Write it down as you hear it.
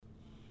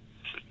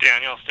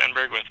Daniel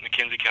Stenberg with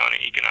McKenzie County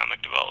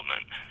Economic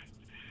Development.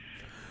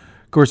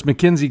 Of course,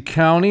 McKenzie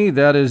County,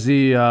 that is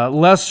the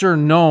lesser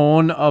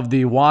known of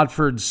the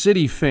Watford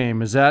City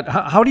fame. Is that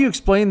how do you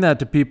explain that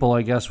to people,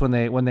 I guess, when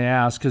they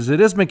ask? Because it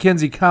is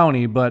McKenzie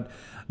County, but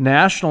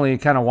nationally,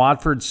 kind of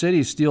Watford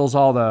City steals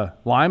all the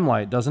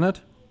limelight, doesn't it?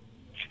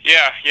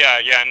 Yeah.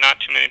 Not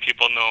too many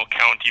people know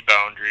county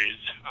boundaries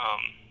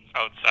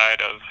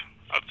outside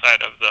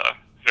of the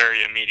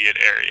very immediate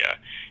area.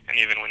 And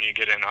even when you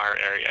get in our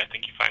area, I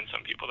think you find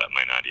some people that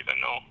might not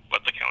even know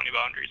what the county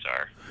boundaries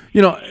are.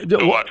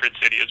 So Watford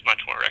City is much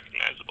more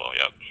recognizable.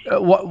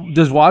 Yep.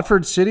 Does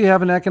Watford City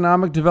have an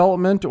economic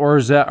development,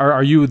 or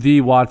are you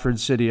the Watford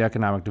City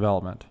economic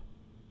development?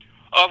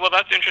 Oh, well,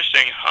 that's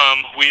interesting.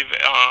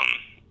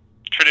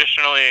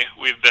 Traditionally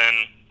we've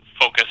been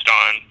focused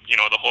on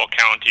the whole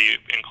county,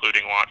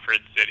 including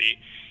Watford City,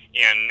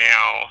 and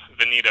now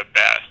Vanita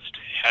Best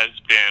has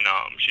been.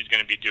 She's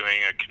going to be doing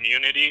a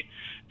community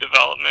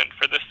development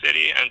for the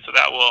city, and so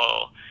that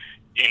will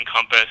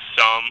encompass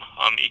some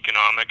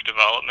economic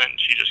development.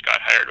 She just got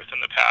hired within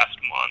the past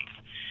month,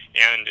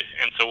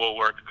 and so we'll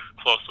work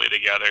closely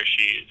together.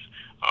 She's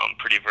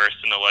pretty versed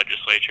in the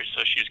legislature,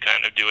 so she's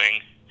kind of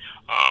doing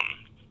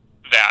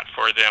that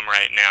for them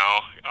right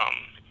now.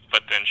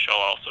 But then she'll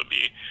also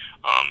be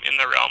in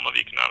the realm of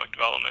economic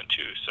development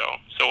too. So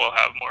we'll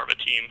have more of a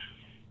team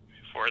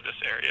for this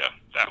area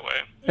that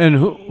way. And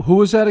who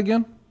was that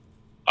again?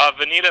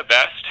 Vanita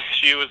Best.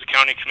 She was a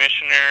county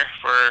commissioner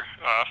for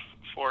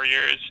 4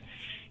 years,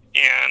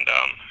 and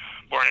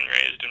born and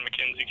raised in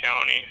McKenzie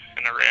County,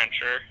 and a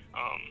rancher.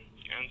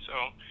 And so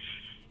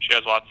she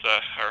has lots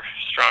of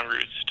strong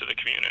roots to the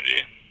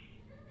community.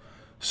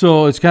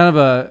 So it's kind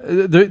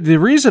of the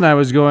reason I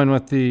was going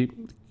with the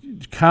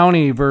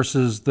county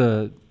versus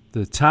the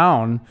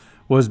town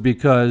was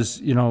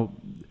because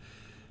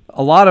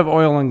a lot of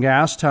oil and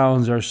gas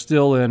towns are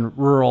still in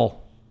rural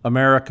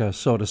America,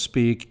 so to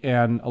speak,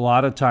 and a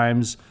lot of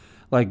times,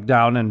 like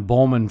down in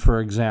Bowman,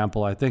 for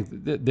example, I think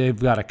they've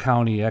got a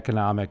county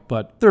economic,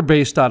 but they're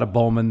based out of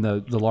Bowman,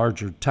 the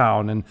larger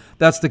town, and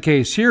that's the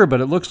case here. But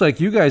it looks like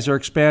you guys are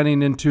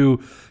expanding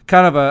into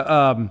kind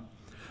of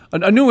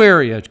a new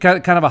area,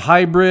 kind of a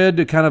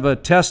hybrid, kind of a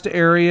test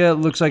area. It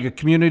looks like a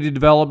community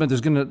development.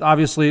 There's going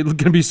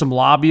to be some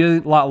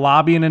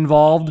lobbying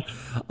involved,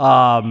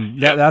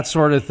 that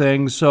sort of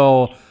thing.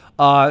 So.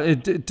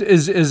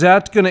 Is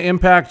that going to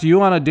impact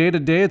you on a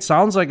day-to-day? It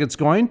sounds like it's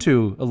going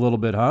to a little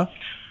bit, huh?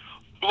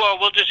 Well,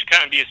 we'll just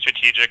kind of be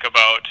strategic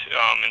about,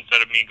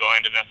 instead of me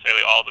going to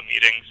necessarily all the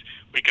meetings,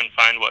 we can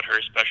find what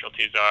her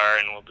specialties are,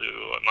 and we'll do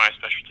what my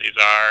specialties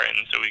are,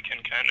 and so we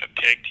can kind of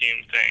tag team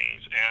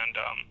things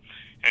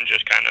and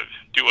just kind of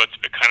do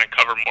kind of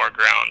cover more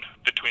ground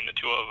between the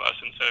two of us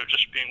instead of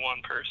just being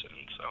one person.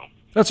 So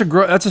that's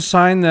a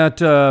sign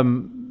that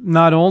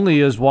not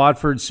only is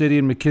Watford City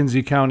and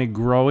McKenzie County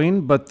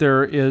growing, but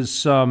there is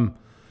some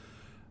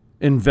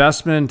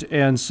investment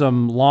and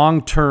some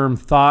long-term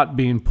thought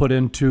being put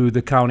into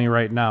the county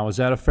right now. Is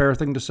that a fair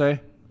thing to say?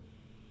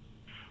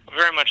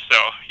 Very much so.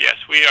 Yes,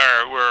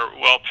 we're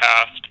well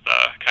past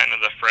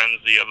the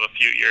frenzy of a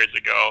few years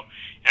ago,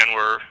 and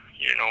we're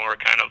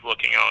kind of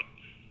looking out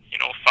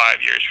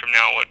 5 years from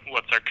now,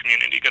 what's our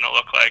community going to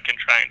look like, and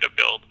trying to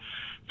build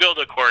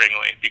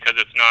accordingly, because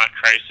it's not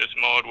crisis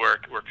mode.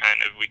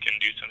 We can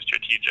do some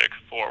strategic,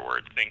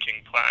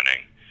 forward-thinking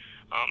planning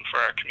for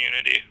our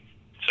community.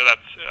 So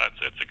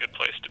it's a good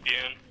place to be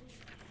in.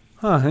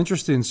 Huh,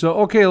 interesting. So,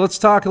 okay, let's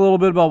talk a little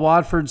bit about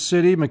Watford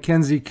City,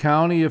 McKenzie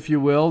County, if you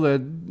will,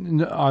 that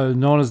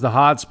known as the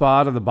hot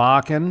spot of the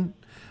Bakken.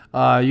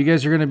 You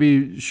guys are going to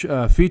be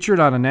featured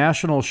on a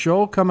national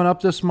show coming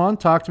up this month.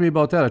 Talk to me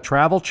about that. A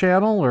travel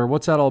channel, or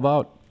what's that all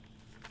about?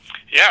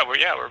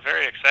 We're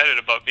very excited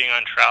about being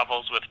on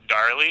Travels with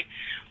Darley.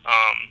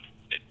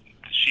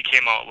 She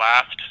came out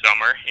last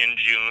summer in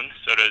June,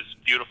 so it is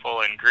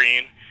beautiful and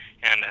green,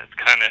 and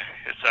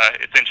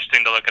it's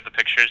interesting to look at the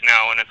pictures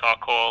now when it's all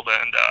cold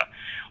and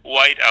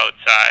white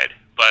outside.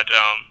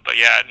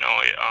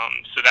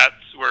 So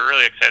we're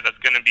really excited. That's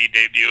going to be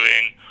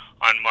debuting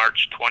on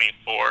March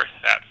 24th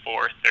at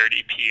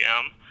 4:30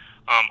 p.m.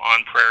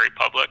 On Prairie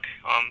Public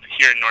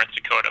here in North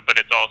Dakota, but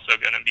it's also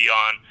going to be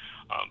on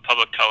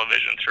public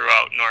television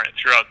throughout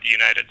the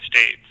United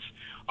States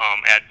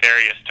at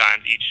various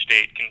times. Each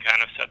state can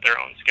kind of set their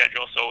own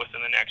schedule, so within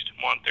the next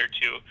month or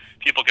two,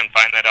 people can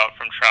find that out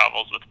from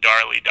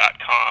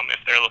travelswithdarley.com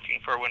if they're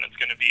looking for when it's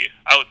going to be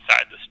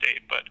outside the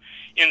state. But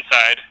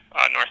inside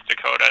North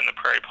Dakota and the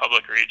Prairie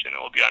Public region,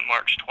 it will be on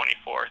March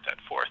 24th at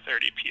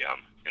 4:30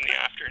 p.m. in the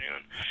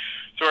afternoon.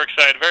 So we're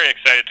very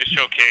excited to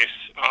showcase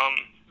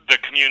the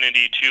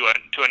community to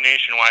a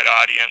nationwide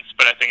audience,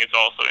 but I think it's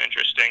also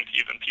interesting to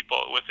even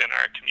people within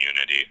our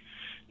community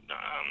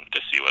to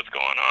see what's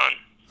going on.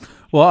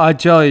 Well, I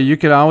tell you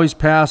can always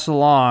pass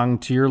along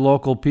to your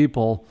local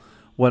people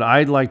what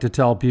I'd like to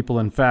tell people.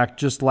 In fact,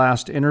 just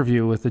last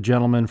interview with a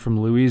gentleman from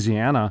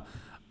Louisiana,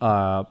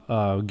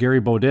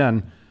 Gary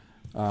Bodin,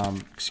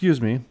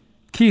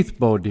 Keith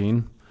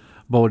Bodin,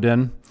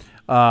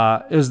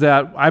 is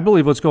that I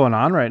believe what's going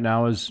on right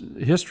now is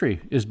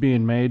history is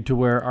being made to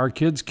where our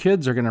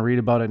kids' are going to read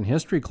about it in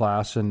history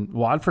class, and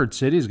Watford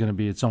City is going to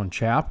be its own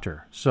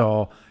chapter.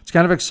 So it's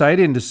kind of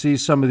exciting to see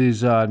some of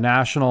these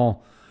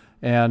national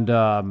and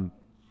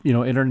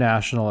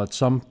international at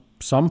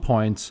some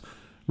points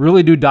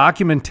really do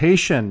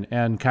documentation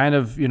and kind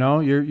of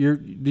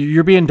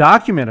you're being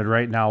documented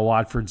right now.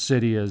 Watford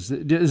City is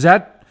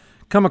that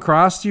come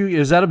across to you?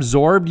 Is that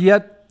absorbed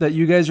yet that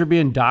you guys are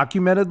being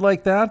documented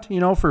like that?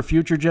 For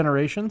future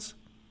generations.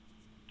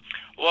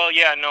 Well,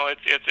 yeah, no,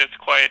 it's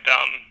quite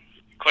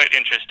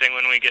interesting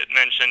when we get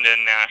mentioned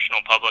in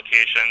national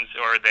publications,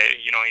 or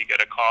you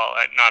get a call,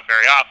 not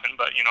very often,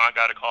 but I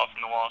got a call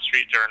from the Wall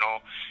Street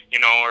Journal,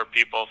 or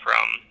people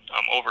from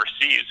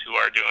overseas who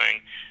are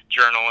doing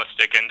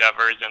journalistic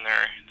endeavors, and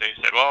they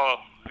said,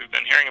 well, we've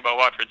been hearing about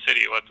Watford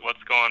City,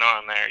 what's going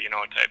on there,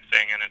 type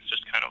thing, and it's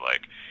just kind of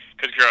like,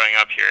 because growing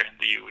up here,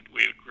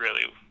 we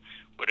really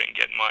wouldn't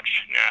get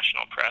much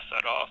national press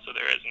at all, so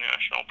there is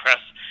national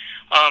press.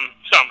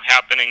 Some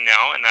happening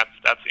now, and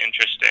that's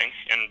interesting.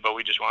 But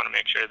we just want to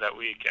make sure that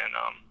we can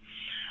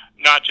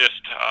not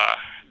just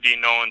be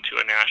known to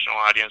a national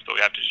audience, but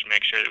we have to just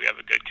make sure that we have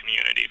a good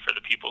community for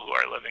the people who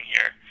are living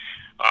here,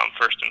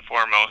 first and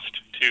foremost,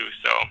 too.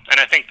 So,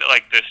 and I think that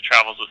like this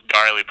Travels with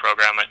Darley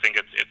program, I think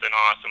it's an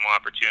awesome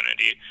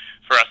opportunity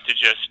for us to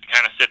just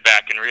kind of sit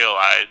back and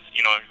realize,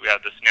 we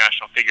have this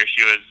national figure.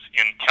 She was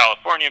in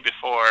California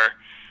before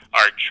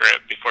our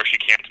trip, before she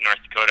came to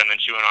North Dakota, and then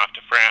she went off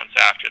to France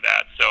after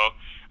that. So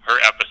her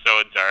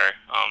episodes are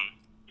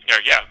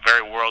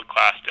very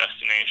world-class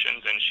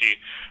destinations, and she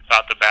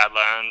thought the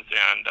Badlands,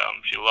 and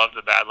she loved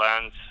the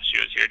Badlands. She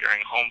was here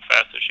during Home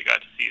Fest, so she got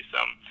to see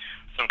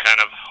some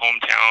kind of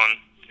hometown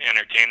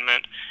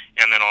entertainment,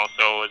 and then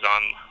also was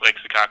on Lake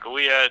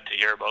Sakakawea to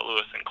hear about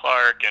Lewis and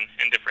Clark and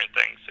different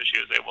things. So she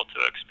was able to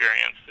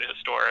experience the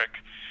historic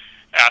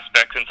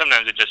aspects, and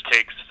sometimes it just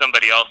takes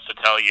somebody else to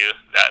tell you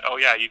that, oh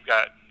yeah, you've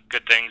got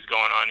good things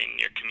going on in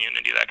your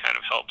community. That kind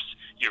of helps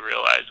you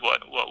realize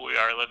what we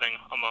are living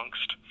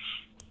amongst.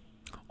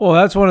 Well,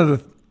 that's one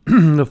of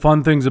the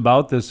fun things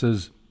about this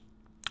is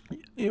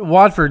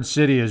Watford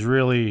City has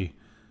really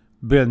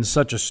been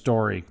such a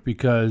story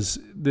because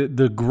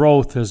the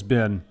growth has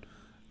been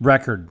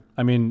record.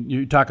 I mean,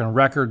 you're talking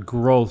record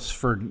growths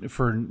for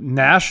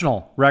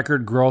national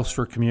record growths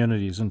for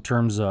communities in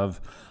terms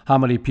of how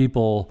many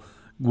people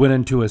went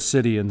into a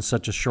city in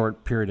such a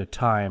short period of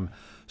time.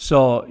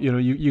 So,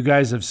 you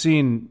guys have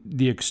seen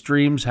the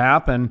extremes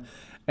happen,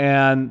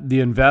 and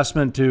the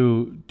investment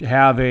to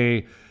have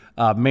a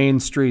Main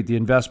Street, the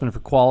investment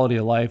for quality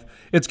of life.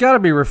 It's got to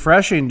be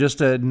refreshing just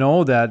to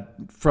know that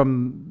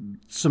from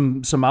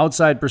some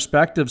outside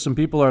perspective, some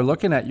people are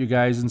looking at you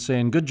guys and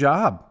saying, good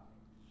job.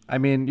 I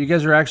mean, you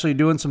guys are actually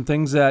doing some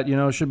things that,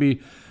 should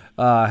be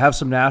have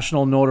some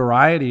national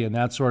notoriety and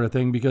that sort of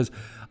thing, because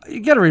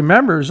you got to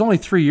remember, it was only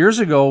 3 years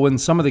ago when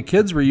some of the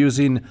kids were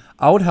using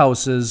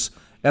outhouses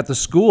at the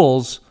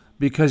schools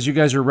because you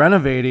guys are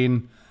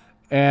renovating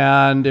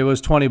and it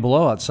was 20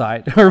 below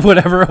outside or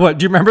whatever.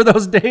 Do you remember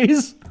those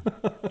days?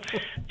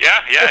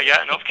 Yeah.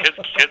 No, kids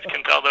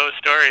can tell those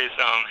stories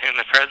in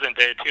the present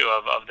day too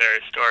of their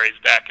stories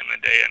back in the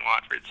day in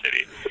Watford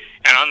City.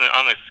 And on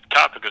the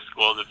topic of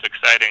schools, it's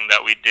exciting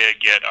that we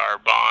did get our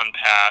bond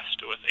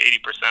passed with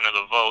 80% of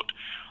the vote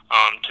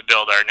to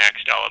build our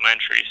next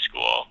elementary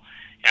school.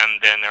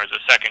 And then there was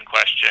a second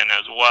question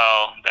as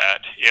well,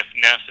 that if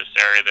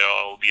necessary, there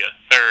will be a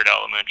third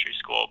elementary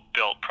school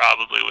built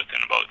probably within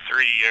about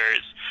 3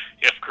 years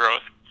if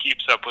growth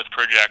keeps up with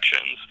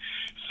projections.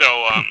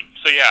 So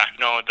yeah,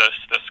 no, the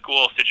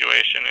school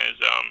situation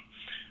is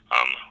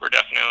we're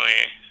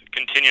definitely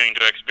continuing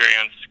to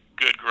experience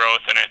good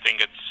growth, and I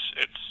think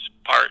it's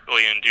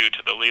partly due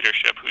to the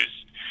leadership who's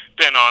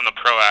been on the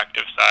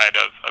proactive side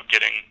of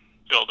getting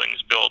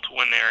buildings built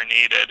when they are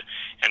needed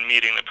and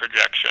meeting the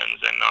projections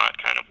and not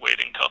kind of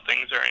waiting till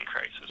things are in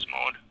crisis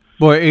mode.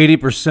 Boy,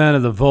 80%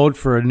 of the vote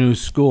for a new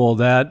school,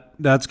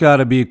 that's got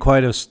to be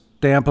quite a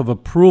stamp of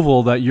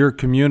approval that your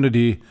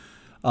community,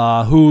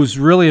 who's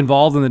really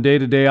involved in the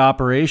day-to-day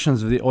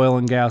operations of the oil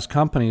and gas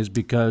companies,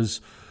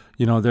 because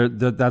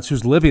that's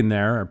who's living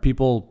there, are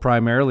people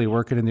primarily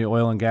working in the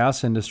oil and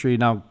gas industry.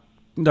 Now,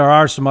 there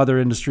are some other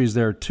industries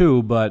there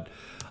too, but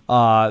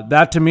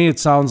that to me, it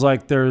sounds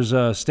like there's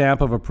a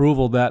stamp of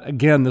approval that,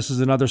 again, this is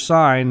another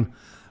sign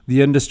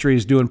the industry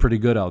is doing pretty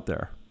good out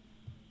there.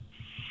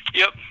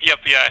 Yep.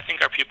 Yeah, I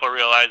think our people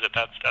realize that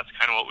that's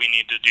kind of what we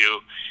need to do,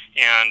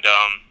 and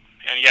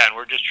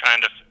we're just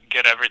trying to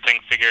get everything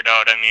figured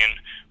out. I mean,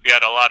 we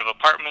had a lot of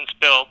apartments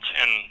built,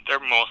 and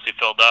they're mostly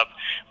filled up,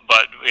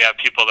 but we have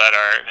people that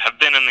have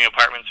been in the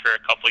apartments for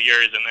a couple of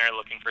years, and they're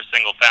looking for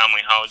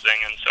single-family housing,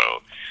 and so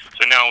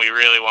now we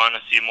really want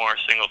to see more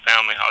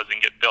single-family housing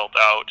get built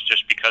out,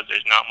 just because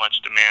there's not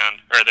much demand,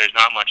 or there's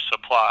not much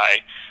supply,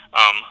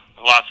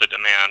 lots of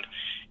demand,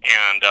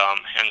 and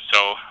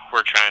so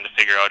we're trying to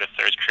figure out if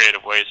there's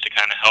creative ways to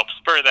kind of help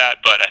spur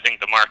that. But I think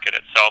the market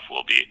itself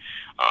will be,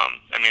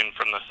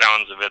 from the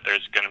sounds of it,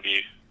 there's going to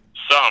be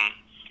some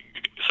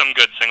some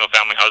good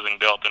single-family housing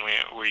built, and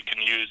we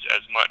can use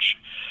as much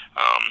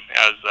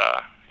as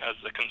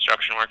the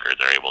construction workers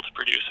are able to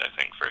produce, I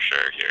think, for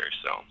sure here.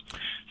 So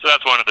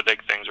that's one of the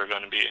big things we're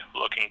going to be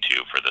looking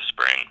to for the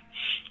spring,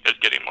 is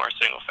getting more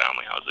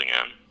single-family housing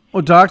in.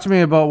 Well, talk to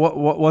me about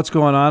what's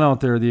going on out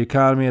there, the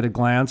economy at a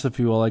glance, if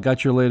you will. I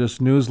got your latest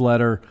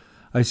newsletter.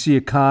 I see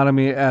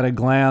economy at a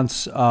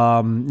glance. There's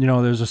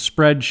a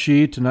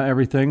spreadsheet and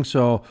everything.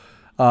 So,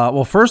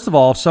 first of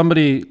all, if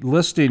somebody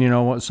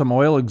listening, some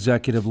oil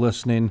executive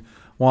listening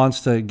wants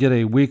to get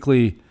a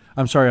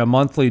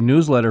monthly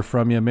newsletter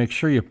from you, make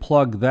sure you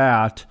plug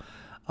that.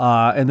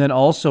 And then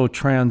also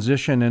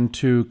transition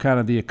into kind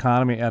of the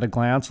economy at a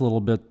glance a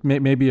little bit,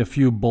 maybe a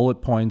few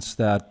bullet points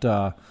that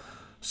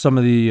some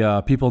of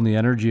the people in the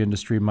energy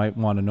industry might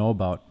want to know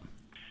about.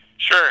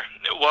 Sure.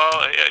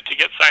 Well, to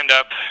get signed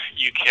up,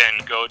 you can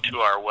go to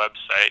our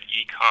website,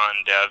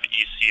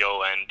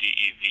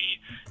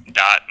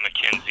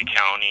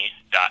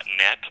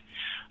 econdev.mckenzie.net,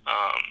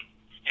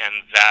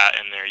 and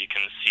there you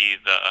can see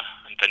the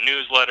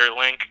newsletter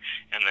link,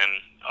 and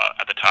then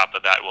at the top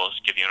of that will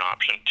give you an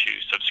option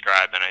to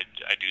subscribe, and I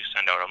do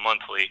send out a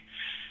monthly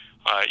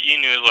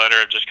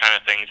e-newsletter of just kind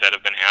of things that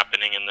have been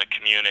happening in the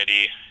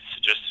community,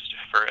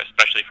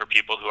 especially for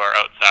people who are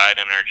outside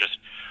and are just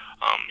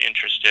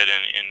interested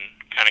in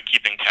kind of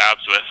keeping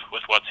tabs with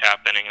what's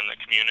happening in the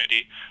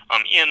community.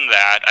 In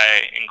that,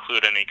 I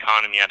include an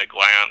economy at a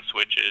glance,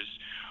 which is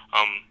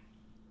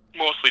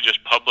mostly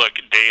just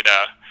public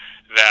data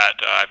that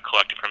I've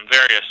collected from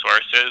various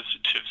sources,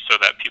 so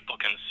that people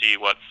can see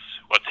what's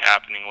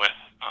happening with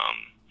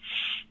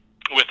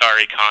our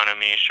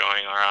economy,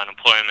 showing our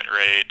unemployment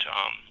rate,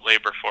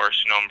 labor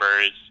force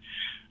numbers,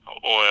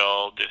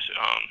 oil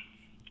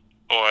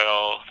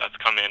that's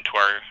come into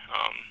our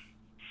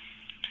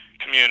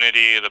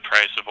community, the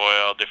price of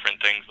oil,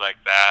 different things like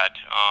that.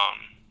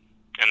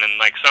 And then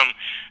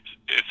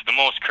it's the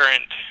most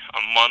current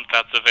month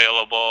that's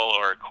available,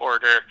 or a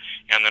quarter,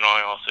 and then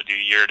I also do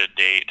year to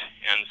date.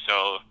 And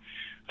so,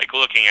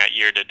 looking at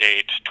year to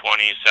date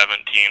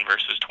 2017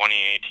 versus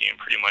 2018,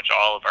 pretty much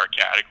all of our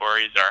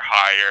categories are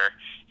higher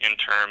in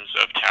terms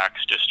of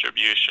tax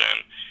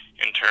distribution,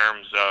 in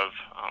terms of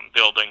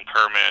building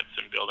permits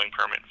and building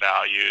permit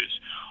values.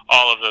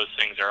 All of those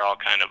things are all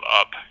kind of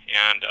up,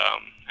 and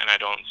I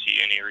don't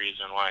see any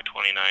reason why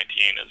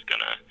 2019 is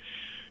gonna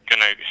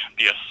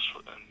be a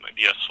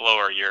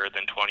slower year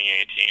than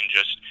 2018.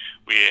 Just,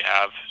 we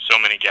have so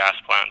many gas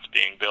plants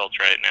being built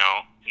right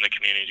now in the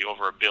community,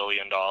 over $1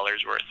 billion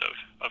worth of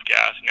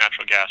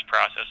natural gas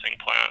processing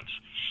plants,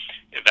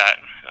 that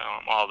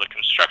all the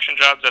construction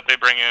jobs that they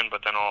bring in,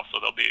 but then also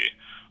there'll be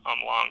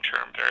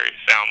long-term, very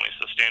family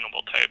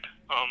sustainable type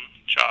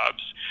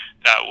jobs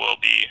that will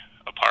be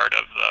a part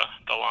of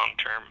the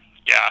long-term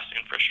gas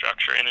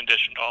infrastructure, in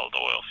addition to all of the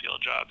oil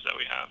field jobs that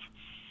we have.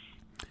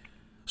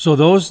 So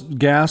those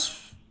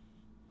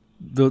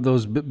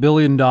 $1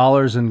 billion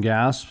in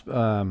gas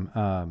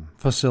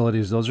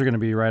facilities, those are going to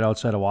be right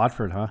outside of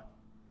Watford, huh?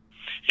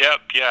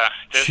 Yep, yeah.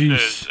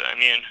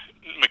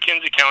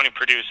 McKenzie County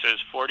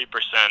produces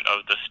 40%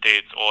 of the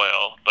state's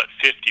oil, but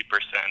 50%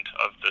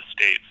 of the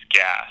state's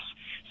gas.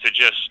 So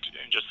just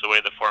the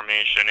way the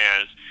formation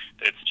is,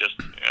 it's just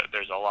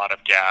there's a lot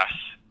of gas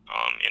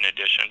in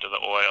addition to the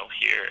oil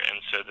here,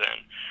 and so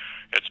then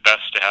it's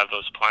best to have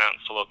those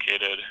plants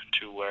located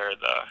to where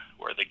the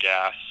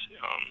gas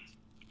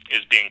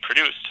is being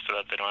produced, so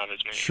that they don't have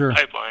as many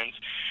pipelines.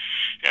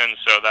 And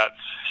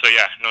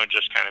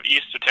just kind of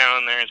east of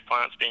town there's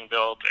plants being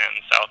built,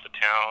 and south of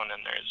town,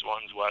 and there's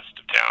ones west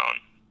of town.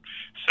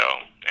 So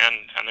and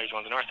there's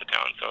ones north of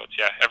town. So it's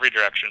every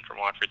direction from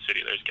Watford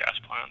City there's gas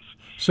plants.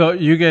 So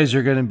you guys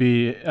are going to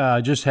be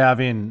just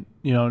having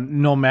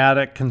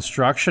nomadic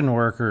construction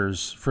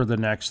workers for the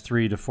next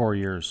 3 to 4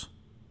 years.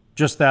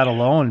 Just that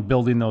alone,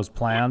 building those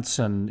plants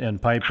and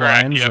pipelines.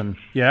 Correct,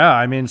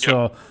 yep. And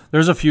so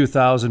there's a few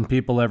thousand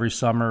people every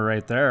summer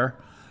right there.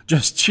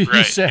 Just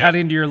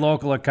adding to your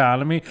local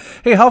economy.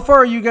 Hey, how far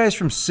are you guys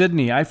from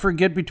Sydney? I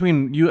forget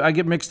I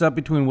get mixed up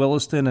between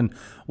Williston and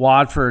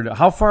Watford.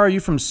 How far are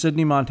you from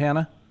Sydney,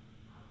 Montana?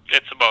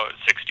 It's about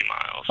 60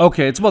 miles.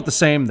 Okay, it's about the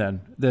same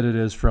then that it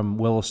is from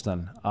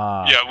Williston.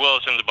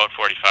 Williston's about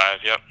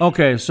 45, yep.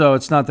 Okay, so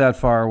it's not that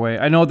far away.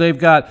 I know they've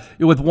got,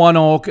 with One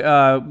Oak,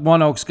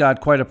 One Oak's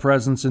got quite a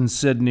presence in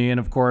Sydney, and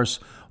of course,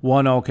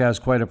 One Oak has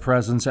quite a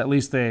presence, at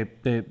least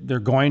they're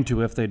going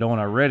to, if they don't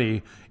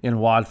already, in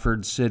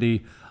Watford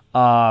City.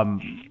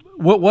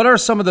 What are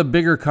some of the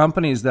bigger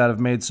companies that have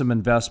made some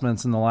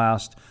investments in the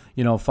last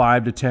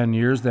 5 to 10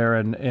 years there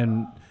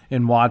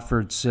in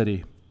Watford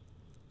City?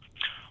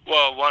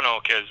 Well, One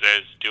Oak is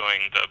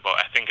doing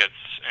I think it's,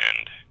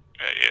 and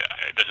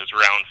this is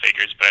round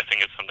figures, but I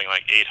think it's something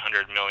like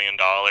 $800 million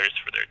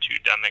for their 2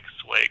 Demicks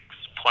Lakes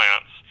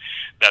plants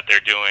that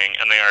they're doing,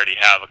 and they already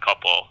have a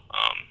couple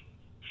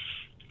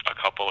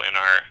in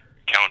our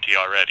county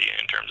already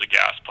in terms of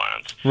gas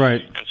plants.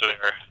 Right. And so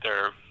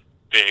they're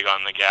big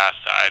on the gas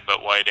side,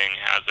 but Whiting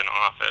has an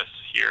office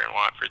here in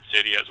Watford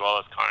City, as well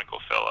as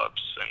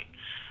ConocoPhillips. And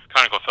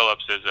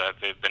ConocoPhillips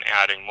they've been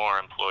adding more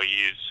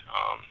employees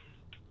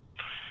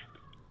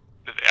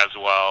as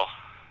well.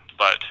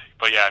 But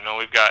yeah, no,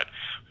 we've got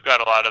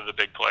a lot of the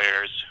big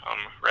players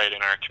right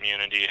in our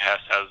community. Hess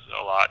has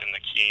a lot in the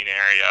Keene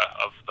area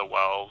of the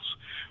wells,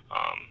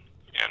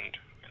 and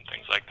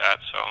things like that.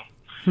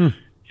 So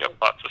yep,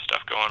 lots of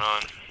stuff going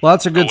on.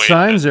 Lots of good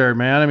signs there,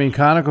 man. I mean,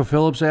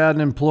 ConocoPhillips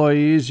adding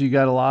employees. You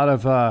got a lot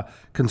of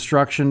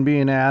construction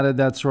being added,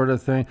 that sort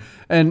of thing.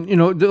 And,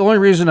 the only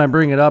reason I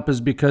bring it up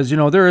is because,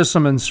 there is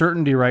some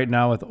uncertainty right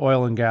now with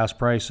oil and gas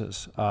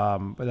prices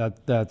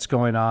that's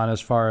going on,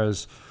 as far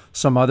as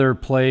some other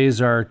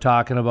plays are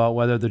talking about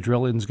whether the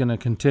drilling is going to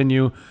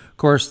continue. Of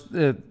course,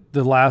 the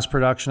last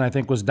production, I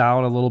think, was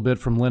down a little bit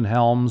from Lynn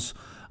Helms.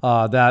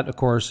 That, of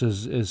course,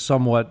 is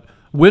somewhat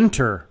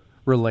winter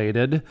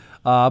related,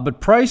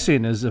 but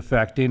pricing is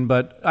affecting.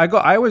 But I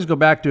always go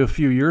back to a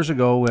few years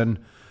ago when,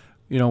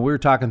 we were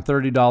talking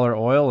 $30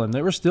 oil, and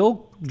they were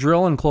still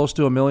drilling close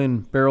to 1 million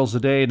barrels a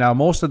day. Now,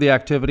 most of the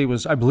activity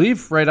was, I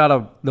believe, right out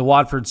of the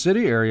Watford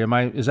City area.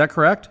 Is that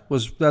correct?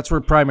 That's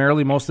where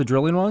primarily most of the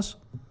drilling was?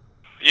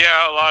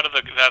 Yeah, a lot of they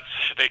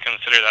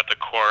consider that the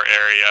core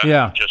area.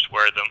 Yeah. Just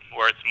where it's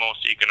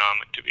most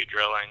economic to be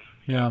drilling.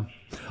 Yeah.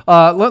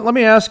 Let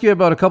me ask you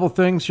about a couple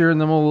things here, and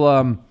then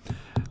we'll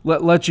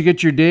let you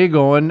get your day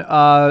going.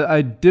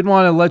 I did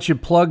want to let you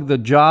plug the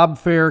job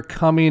fair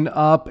coming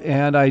up,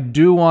 and I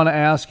do want to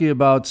ask you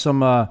about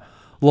some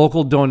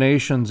local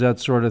donations,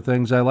 that sort of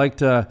things. I like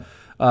to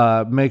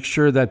make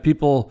sure that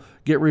people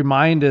get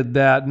reminded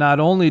that not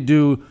only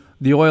do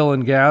the oil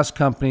and gas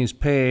companies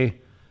pay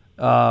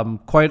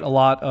quite a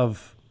lot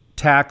of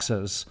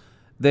taxes,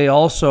 they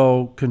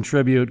also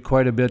contribute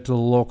quite a bit to the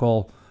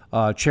local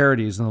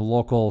charities and the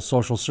local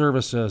social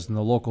services and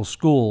the local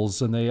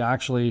schools, and they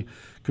actually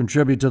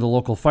contribute to the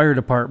local fire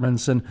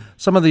departments and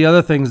some of the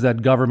other things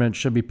that government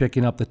should be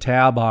picking up the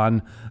tab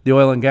on. The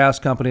oil and gas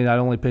company not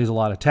only pays a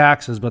lot of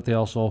taxes, but they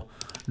also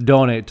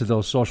donate to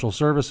those social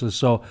services.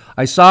 So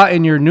I saw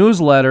in your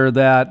newsletter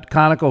that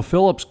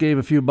ConocoPhillips gave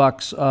a few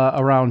bucks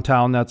around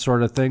town, that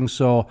sort of thing.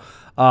 So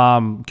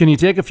can you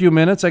take a few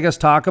minutes, I guess,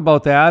 talk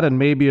about that and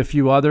maybe a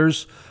few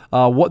others?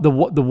 The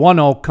One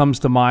Oak comes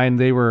to mind.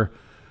 They were,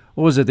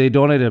 what was it? They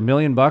donated $1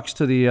 million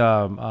to the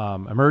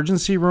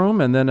emergency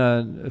room, and then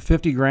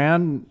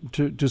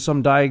 $50,000 to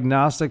some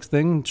diagnostics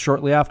thing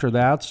shortly after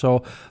that.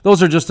 So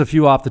those are just a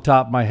few off the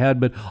top of my head,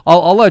 but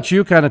I'll let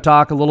you kind of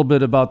talk a little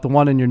bit about the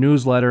one in your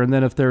newsletter, and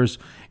then if there's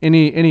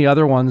any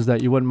other ones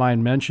that you wouldn't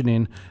mind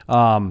mentioning,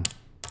 go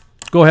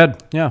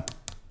ahead. Yeah.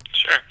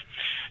 Sure.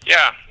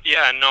 Yeah.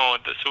 No.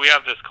 So we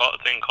have this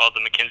thing called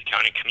the McKenzie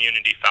County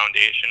Community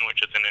Foundation,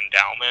 which is an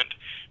endowment,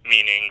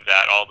 meaning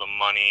that all the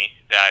money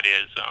that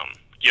is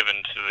given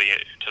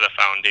to the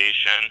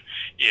foundation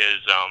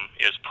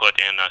is put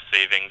in a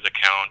savings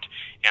account,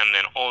 and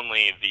then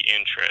only the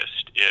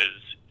interest is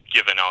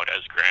given out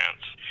as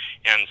grants.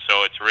 And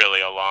so it's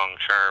really a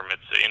long-term,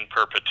 it's in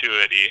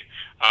perpetuity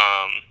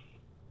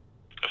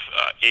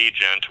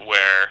agent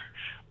where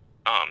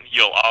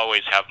you'll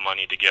always have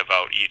money to give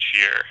out each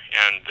year.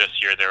 And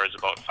this year there was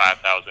about $5,000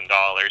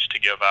 to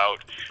give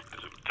out.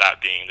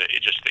 That being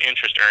just the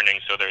interest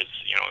earnings, so there's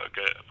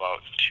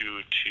about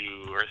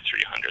 $200,000 or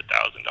 $300,000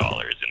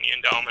 in the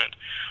endowment,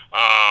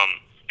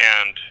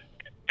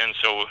 and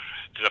so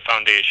the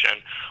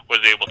foundation was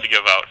able to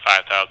give out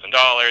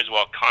 $5,000.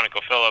 While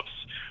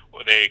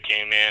ConocoPhillips, they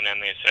came in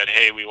and they said,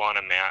 hey, we want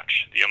to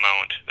match the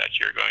amount that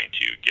you're going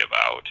to give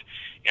out,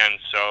 and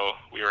so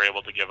we were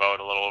able to give out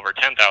a little over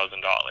 $10,000,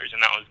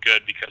 and that was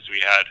good because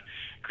we had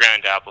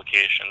grant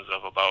applications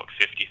of about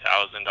 $50,000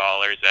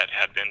 that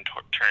had been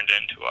turned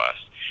into us,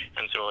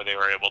 and so they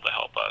were able to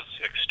help us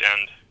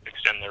extend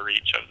the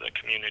reach of the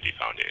community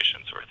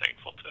foundation. So we're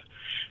thankful to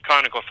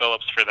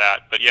ConocoPhillips for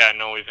that. But yeah,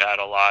 no, we've had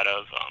a lot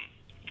of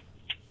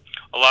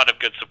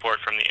good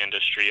support from the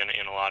industry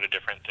in a lot of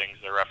different things.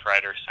 The Rough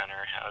Rider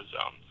Center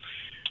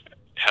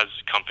has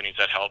companies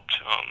that helped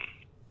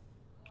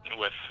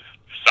with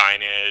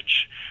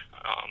signage,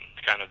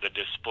 kind of the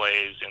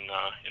displays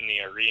in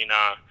the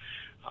arena.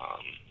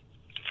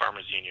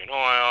 Farmers Union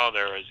Oil,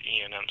 there was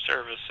E&M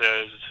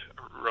Services,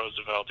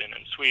 Roosevelt Inn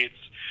and Suites.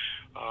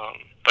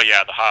 But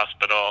yeah, the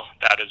hospital,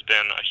 that has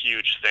been a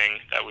huge thing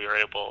that we were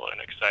able and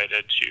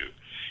excited to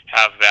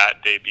have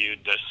that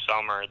debuted this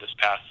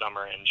past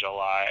summer in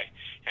July.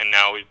 And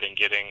now we've been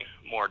getting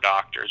more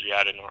doctors. We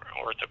had an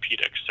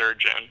orthopedic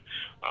surgeon,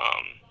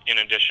 in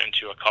addition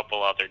to a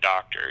couple other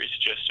doctors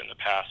just in the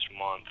past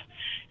month.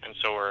 And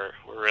so we're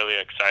really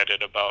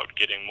excited about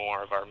getting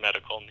more of our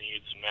medical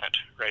needs met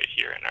right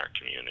here in our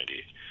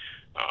community.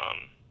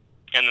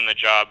 And then the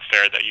job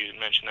fair that you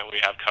mentioned that we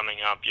have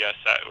coming up, yes,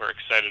 we're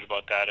excited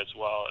about that as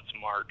well. It's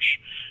March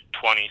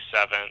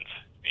 27th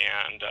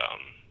and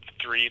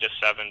 3 to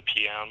 7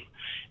 p.m.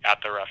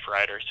 at the Rough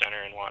Rider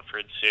Center in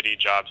Watford City.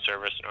 Job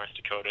Service North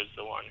Dakota is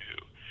the one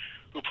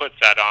who puts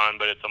that on,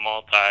 but it's a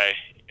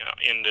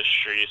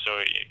multi-industry,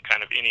 so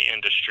kind of any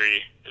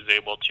industry is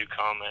able to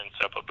come and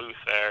set up a booth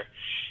there.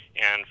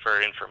 And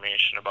for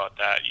information about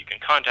that, you can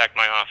contact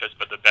my office,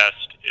 but the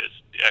best is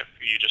if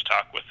you just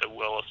talk with the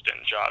Williston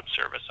Job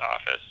Service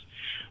office.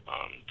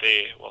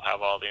 They will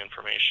have all the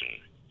information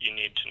you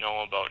need to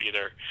know about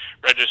either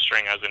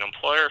registering as an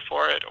employer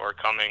for it or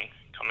coming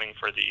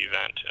for the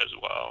event as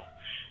well.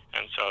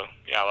 And so,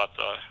 yeah,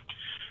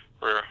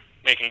 we're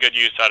making good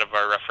use out of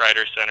our Rough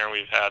Rider Center.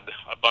 We've had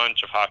a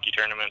bunch of hockey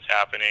tournaments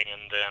happening,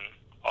 and then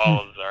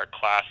all of our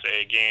Class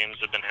A games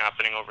have been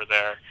happening over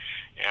there.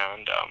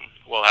 And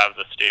we'll have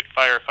the State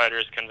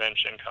Firefighters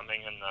Convention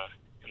coming in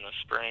the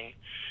spring,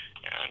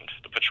 and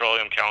the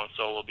Petroleum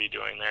Council will be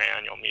doing their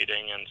annual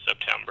meeting in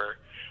September,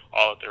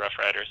 all at the Rough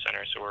Rider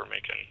Center. So we're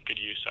making good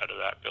use out of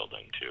that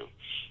building too.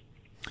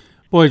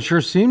 Boy, it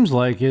sure seems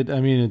like it. I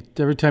mean,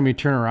 every time you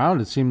turn around,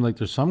 it seems like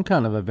there's some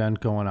kind of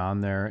event going on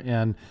there.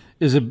 And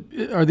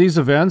are these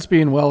events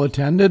being well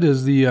attended?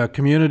 Is the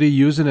community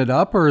using it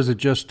up, or is it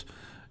just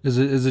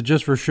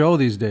for show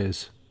these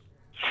days?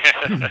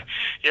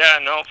 Yeah,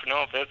 nope.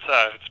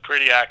 It's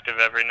pretty active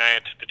every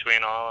night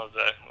between all of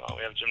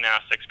we have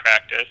gymnastics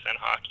practice and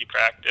hockey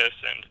practice,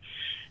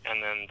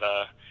 and then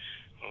the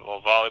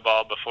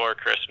volleyball before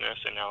Christmas,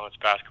 and now it's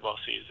basketball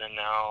season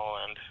now,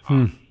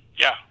 and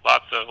yeah,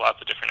 lots of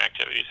different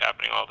activities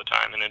happening all the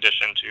time. In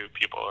addition to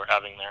people who are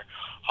having their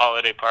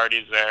holiday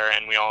parties there,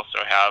 and we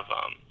also have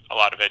a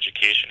lot of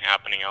education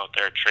happening out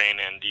there. Train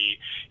ND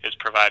is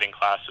providing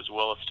classes.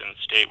 Williston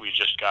State, we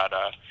just got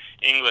a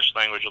English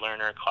language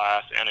learner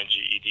class and a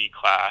GED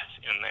class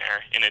in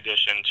there, in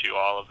addition to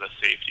all of the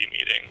safety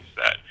meetings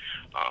that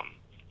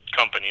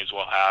companies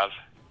will have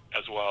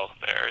as well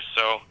there.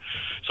 So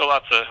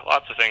lots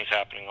of things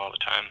happening all the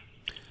time.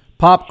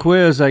 Pop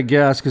quiz, I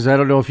guess, because I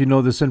don't know if you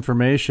know this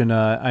information.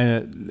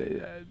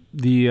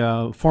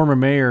 The former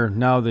mayor,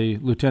 now the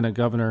lieutenant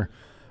governor,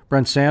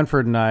 Brent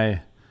Sanford, and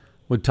I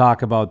would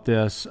talk about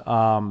this.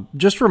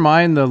 Just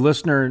remind the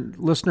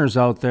listeners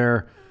out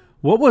there,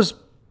 what was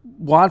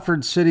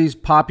Watford City's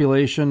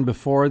population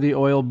before the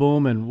oil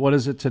boom, and what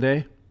is it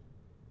today?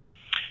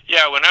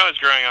 Yeah, when I was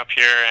growing up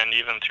here, and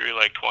even through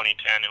like 2010,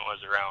 it was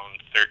around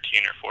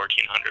 13 or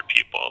 1,400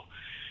 people,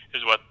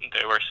 is what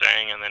they were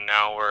saying, and then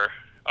now we're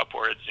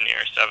upwards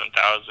near 7,000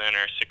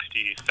 or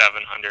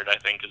 6,700, I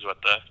think, is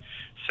what the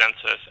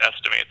census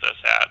estimates us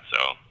at.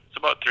 So it's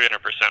about 300%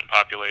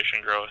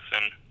 population growth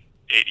in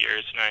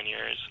 9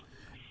 years.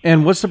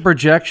 And what's the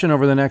projection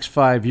over the next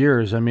 5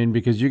 years? I mean,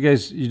 because you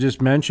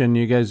just mentioned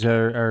you guys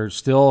are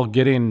still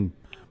getting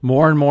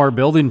more and more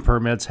building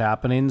permits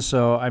happening.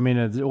 So, I mean,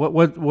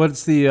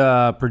 what's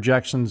the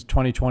projections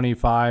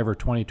 2025 or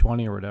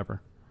 2020 or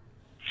whatever?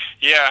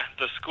 Yeah,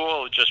 the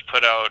school just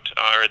put out,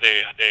 or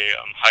they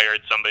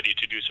hired somebody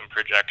to do some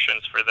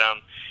projections for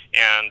them,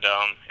 and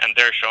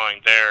they're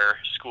showing their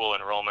school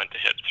enrollment to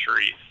hit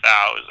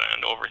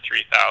 3,000, over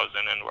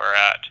 3,000, and we're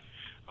at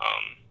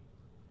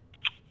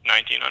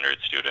 1,900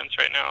 students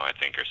right now, I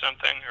think, or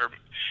something. Or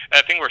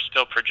I think we're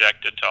still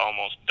projected to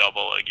almost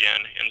double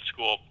again in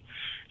school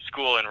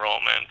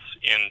enrollments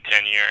in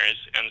 10 years,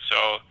 and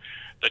so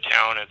the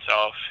town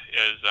itself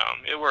is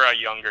we're a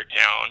younger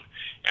town,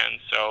 and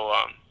so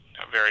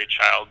very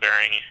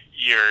childbearing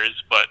years,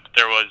 but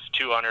there was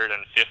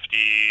 257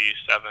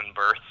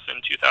 births in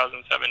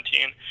 2017,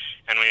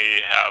 and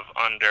we have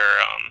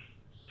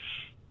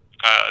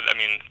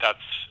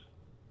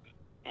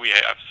we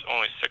have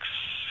only six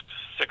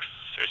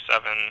or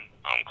seven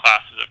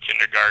classes of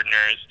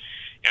kindergartners,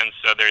 and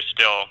so there's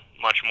still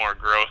much more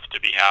growth to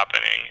be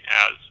happening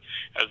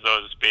as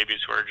those babies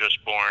who are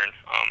just born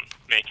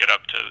make it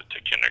up to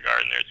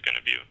kindergarten. There's going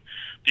to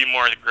be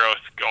more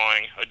growth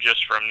going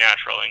just from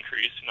natural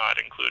increase, not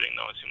including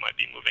those who might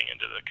be moving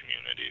into the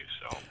community.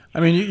 So,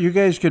 I mean, you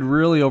guys could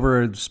really,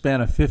 over a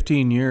span of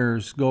 15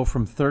 years, go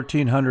from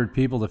 1,300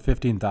 people to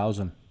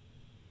 15,000.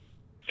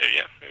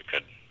 Yeah, it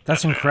could.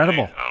 That's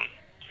incredible.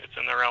 It's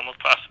in the realm of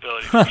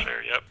possibility for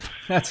sure. Yep.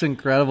 That's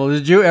incredible.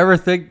 Did you ever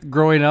think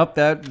growing up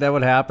that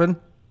would happen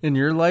in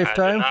your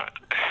lifetime?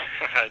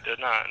 I did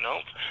not.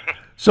 Nope.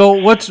 So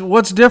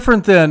what's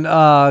different then?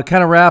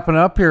 Kind of wrapping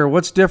up here.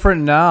 What's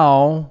different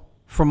now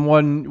from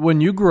when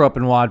you grew up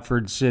in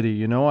Watford City?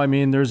 You know, I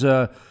mean, there's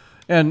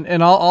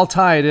and I'll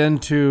tie it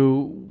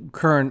into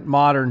current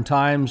modern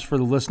times for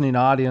the listening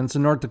audience.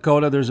 In North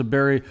Dakota, there's a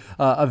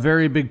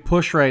very big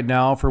push right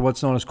now for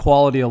what's known as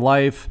quality of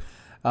life.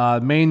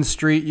 Main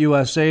Street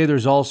USA,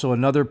 there's also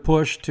another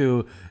push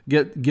to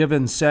give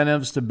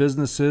incentives to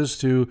businesses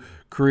to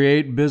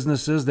create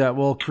businesses that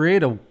will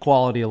create a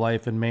quality of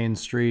life in Main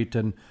Street.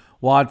 And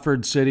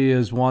Watford City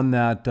is one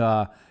that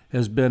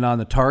has been on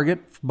the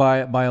target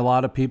by a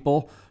lot of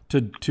people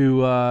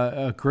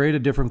to create a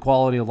different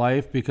quality of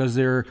life, because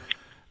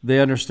they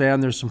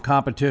understand there's some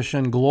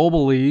competition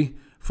globally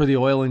for the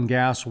oil and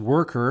gas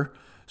worker.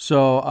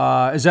 So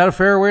is that a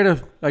fair way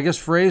to, I guess,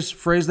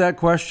 phrase that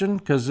question?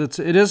 Because it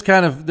is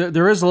kind of,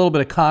 there is a little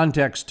bit of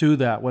context to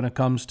that when it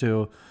comes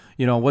to,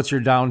 you know, what's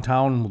your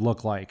downtown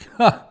look like?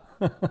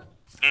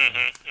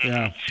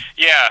 Yeah.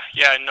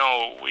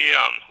 No, we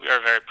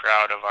are very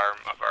proud of our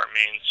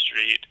Main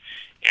Street,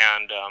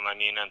 and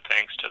and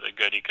thanks to the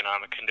good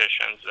economic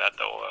conditions that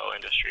the oil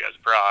industry has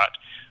brought,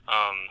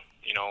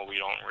 We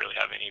don't really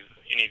have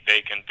any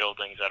vacant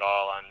buildings at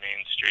all on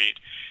Main Street,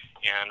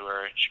 and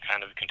we're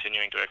kind of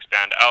continuing to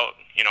expand out,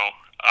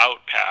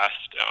 out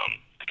past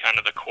kind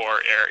of the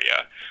core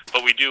area.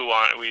 But we do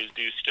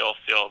still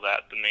feel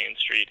that the Main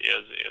Street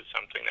is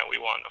something that we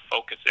want to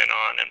focus in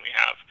on, and we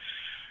have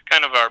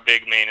kind of our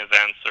big main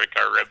events like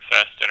our Rib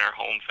Fest and our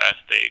Home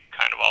Fest. They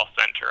kind of all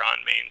center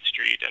on Main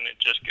Street, and it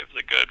just gives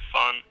a good,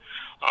 fun,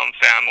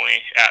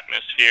 family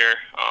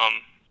atmosphere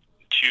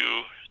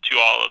to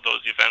all of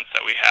those events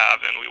that we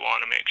have, and we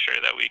want to make sure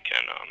that we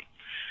can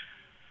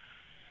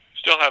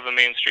still have a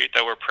Main Street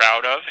that we're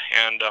proud of,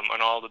 and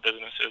on all the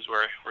businesses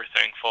we're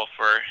thankful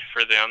for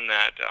them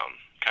that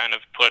kind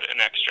of put an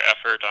extra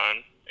effort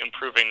on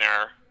improving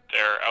their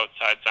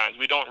outside signs.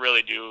 We don't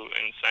really do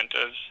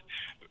incentives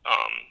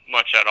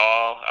much at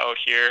all out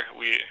here.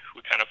 We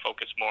kind of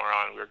focus more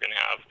on we're going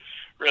to have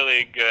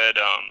really good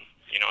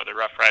the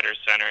Rough Riders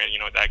Center,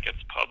 that gets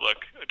public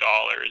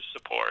dollars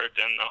support,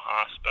 and the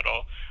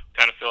hospital.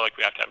 Kind of feel like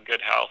we have to have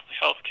good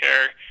health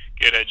care,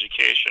 good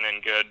education,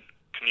 and good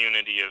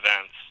community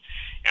events.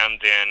 And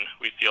then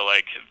we feel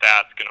like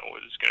that's going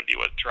to be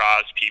what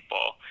draws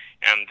people.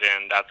 And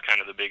then that's kind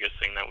of the biggest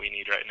thing that we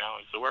need right now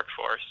is the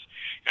workforce.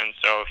 And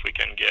so if we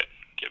can get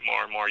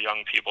more and more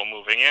young people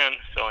moving in,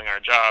 filling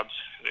our jobs,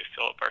 they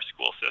fill up our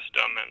school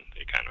system, and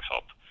they kind of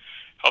help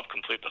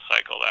complete the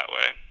cycle that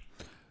way.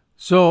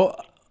 So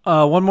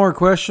one more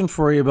question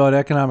for you about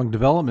economic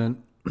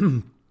development.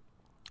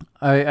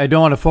 I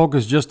don't want to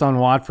focus just on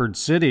Watford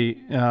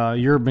City.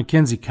 You're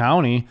McKenzie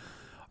County.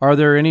 Are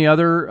there any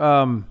other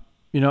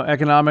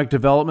economic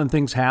development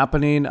things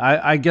happening?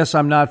 I guess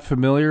I'm not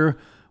familiar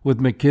with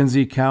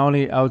McKenzie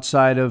County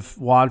outside of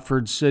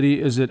Watford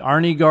City. Is it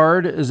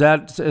Arnegard? Is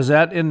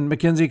that in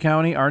McKenzie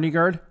County,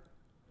 Arnegard?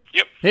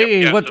 Yep.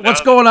 Hey, yep,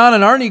 what's going on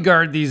in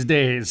Arnegard these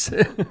days?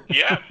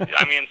 Yeah,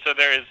 so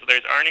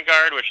there's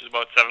Arnegard, which is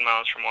about 7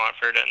 miles from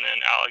Watford, and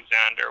then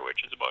Alexander,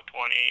 which is about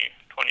 22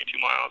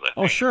 miles, I think.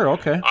 Oh, sure,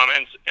 okay.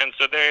 And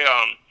so they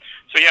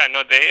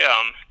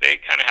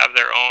kind of have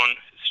their own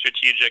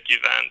strategic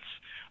events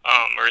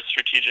or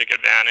strategic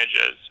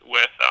advantages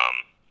with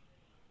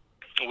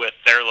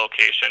their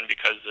location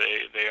because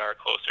they are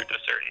closer to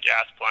certain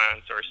gas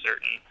plants or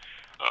certain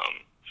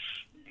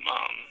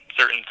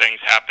things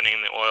happening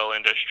in the oil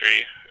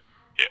industry.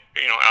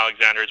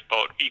 Alexander is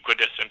about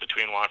equidistant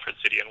between Watford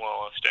City and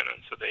Williston,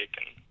 and so they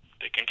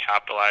can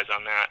capitalize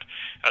on that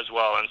as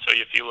well. And so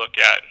if you look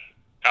at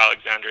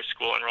Alexander's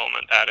school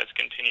enrollment, that has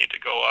continued to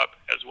go up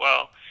as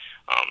well.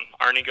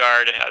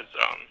 Arnegard has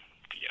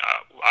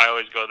I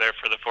always go there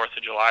for the 4th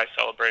of July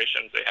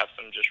celebrations. They have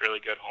some just really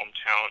good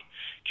hometown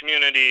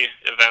community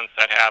events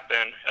that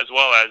happen, as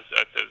well as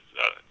it's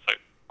a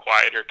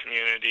quieter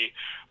community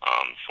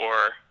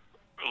for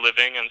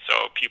living, and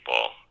so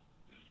people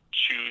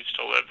choose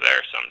to live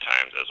there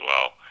sometimes as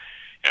well.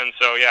 And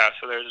so,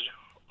 so there's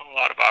a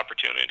lot of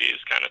opportunities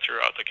kind of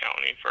throughout the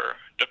county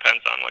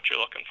depends on what you're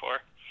looking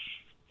for.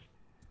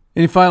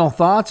 Any final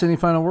thoughts? Any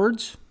final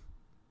words?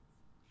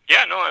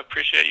 Yeah, no, I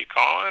appreciate you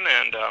calling,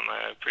 and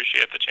I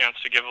appreciate the chance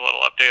to give a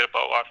little update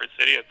about Watford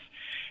City.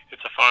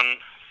 It's a fun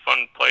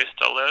place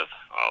to live.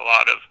 A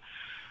lot of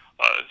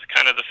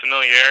kind of the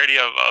familiarity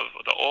of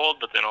the old,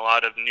 but then a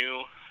lot of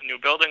new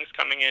buildings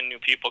coming in, new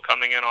people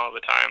coming in all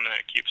the time, and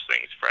it keeps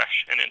things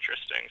fresh and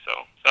interesting.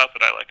 So that's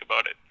what I like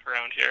about it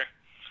around here.